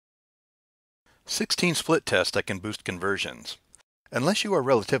16 split tests that can boost conversions. Unless you are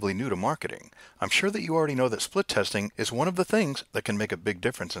relatively new to marketing, I'm sure that you already know that split testing is one of the things that can make a big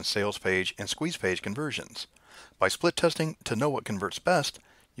difference in sales page and squeeze page conversions. By split testing to know what converts best,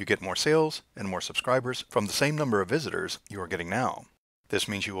 you get more sales and more subscribers from the same number of visitors you are getting now. This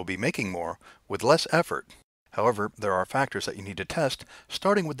means you will be making more with less effort. However, there are factors that you need to test,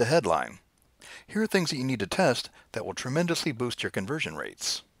 starting with the headline. Here are things that you need to test that will tremendously boost your conversion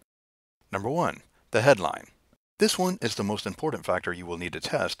rates. Number 1. The headline. This one is the most important factor you will need to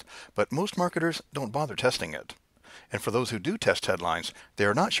test, but most marketers don't bother testing it. And for those who do test headlines, they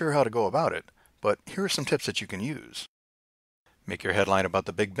are not sure how to go about it, but here are some tips that you can use. Make your headline about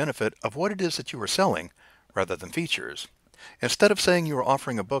the big benefit of what it is that you are selling, rather than features. Instead of saying you are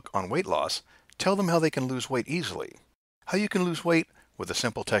offering a book on weight loss, tell them how they can lose weight easily, how you can lose weight with a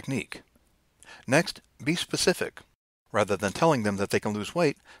simple technique. Next, be specific. Rather than telling them that they can lose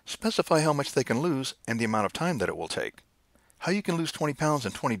weight, specify how much they can lose and the amount of time that it will take. How you can lose 20 pounds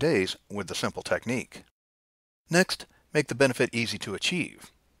in 20 days with the simple technique. Next, make the benefit easy to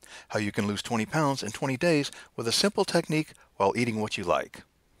achieve. How you can lose 20 pounds in 20 days with a simple technique while eating what you like.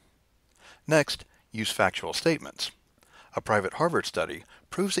 Next, use factual statements. A private Harvard study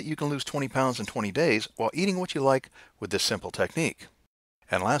proves that you can lose 20 pounds in 20 days while eating what you like with this simple technique.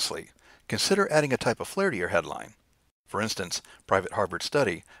 And lastly, consider adding a type of flair to your headline. For instance, private Harvard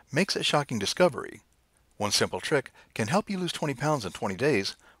study makes a shocking discovery. One simple trick can help you lose 20 pounds in 20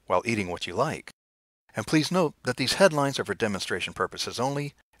 days while eating what you like. And please note that these headlines are for demonstration purposes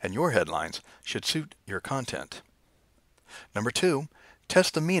only, and your headlines should suit your content. Number 2,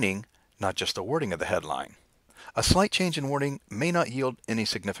 test the meaning, not just the wording of the headline. A slight change in wording may not yield any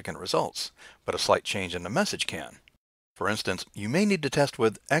significant results, but a slight change in the message can. For instance, you may need to test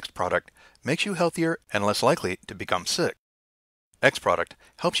with X product makes you healthier and less likely to become sick. X product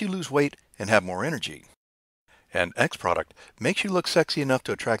helps you lose weight and have more energy. And X product makes you look sexy enough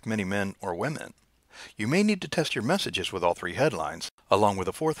to attract many men or women. You may need to test your messages with all 3 headlines, along with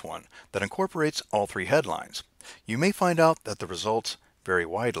a 4th one that incorporates all 3 headlines. You may find out that the results vary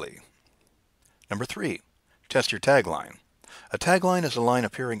widely. Number 3. Test your tagline. A tagline is a line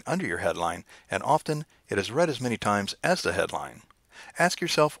appearing under your headline, and often it is read as many times as the headline. Ask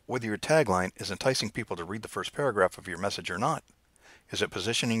yourself whether your tagline is enticing people to read the first paragraph of your message or not. Is it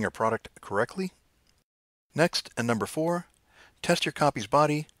positioning your product correctly? Next, and number 4, test your copy's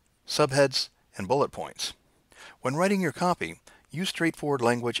body, subheads, and bullet points. When writing your copy, use straightforward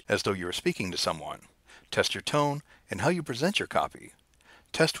language as though you are speaking to someone. Test your tone and how you present your copy.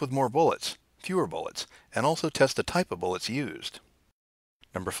 Test with more bullets, fewer bullets, and also test the type of bullets used.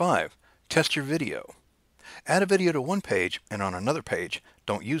 Number 5, test your video. Add a video to one page and on another page,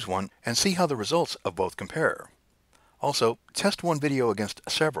 don't use one, and see how the results of both compare. Also, test one video against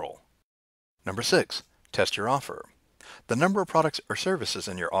several. Number 6, test your offer. The number of products or services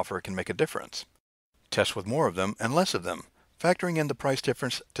in your offer can make a difference. Test with more of them and less of them, factoring in the price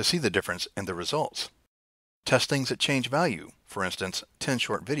difference to see the difference in the results. Test things that change value, for instance, 10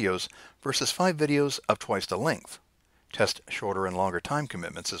 short videos versus 5 videos of twice the length. Test shorter and longer time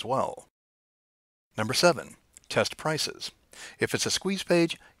commitments as well. Number 7, test prices. If it's a squeeze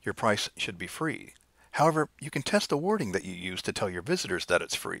page, your price should be free. However, you can test the wording that you use to tell your visitors that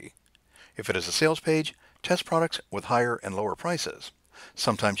it's free. If it is a sales page, test products with higher and lower prices.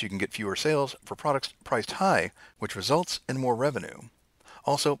 Sometimes you can get fewer sales for products priced high, which results in more revenue.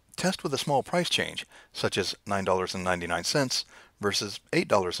 Also, test with a small price change, such as $9.99 versus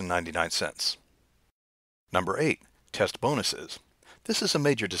 $8.99. Number 8, test bonuses. This is a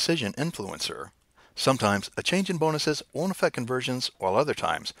major decision influencer. Sometimes a change in bonuses won't affect conversions, while other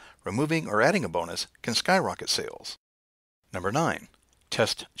times removing or adding a bonus can skyrocket sales. Number 9,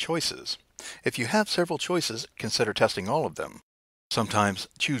 test choices. If you have several choices, consider testing all of them. Sometimes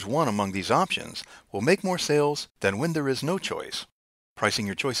choose one among these options will make more sales than when there is no choice. Pricing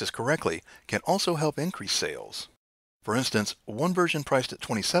your choices correctly can also help increase sales. For instance, one version priced at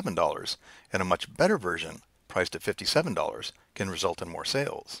 $27 and a much better version priced at $57 can result in more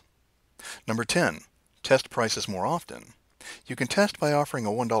sales. Number 10, test prices more often. You can test by offering a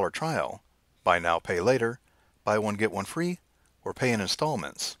 $1 trial, buy now, pay later, buy one, get one free, or pay in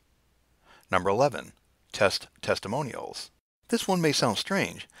installments. Number 11, test testimonials. This one may sound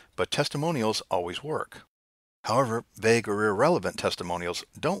strange, but testimonials always work. However, vague or irrelevant testimonials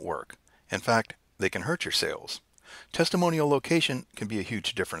don't work. In fact, they can hurt your sales. Testimonial location can be a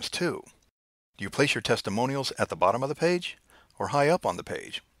huge difference too. Do you place your testimonials at the bottom of the page or high up on the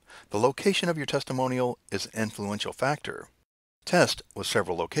page? The location of your testimonial is an influential factor. Test with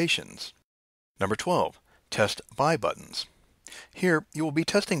several locations. Number 12, test buy buttons. Here, you will be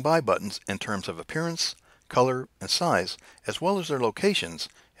testing buy buttons in terms of appearance, color, and size, as well as their locations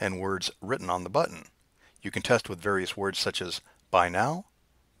and words written on the button. You can test with various words such as buy now,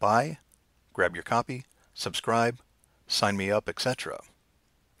 buy, grab your copy, subscribe, sign me up, etc.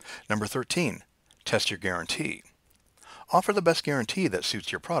 Number 13, test your guarantee. Offer the best guarantee that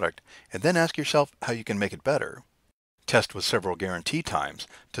suits your product and then ask yourself how you can make it better. Test with several guarantee times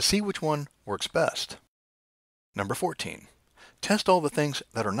to see which one works best. Number 14, test all the things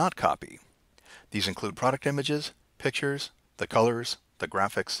that are not copy. These include product images, pictures, the colors, the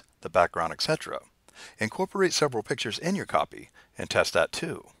graphics, the background, etc. Incorporate several pictures in your copy and test that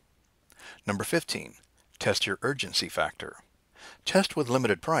too. Number 15, test your urgency factor. Test with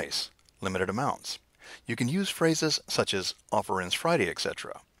limited price, limited amounts. You can use phrases such as offer ends Friday,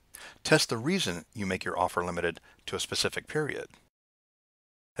 etc. Test the reason you make your offer limited to a specific period.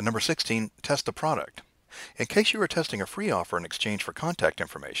 And number 16, test the product. In case you are testing a free offer in exchange for contact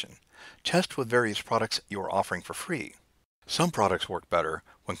information, test with various products you are offering for free. Some products work better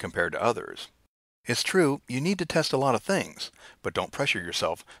when compared to others. It's true, you need to test a lot of things, but don't pressure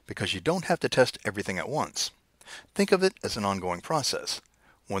yourself because you don't have to test everything at once. Think of it as an ongoing process,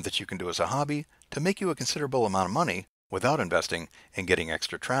 one that you can do as a hobby to make you a considerable amount of money without investing in getting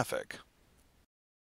extra traffic.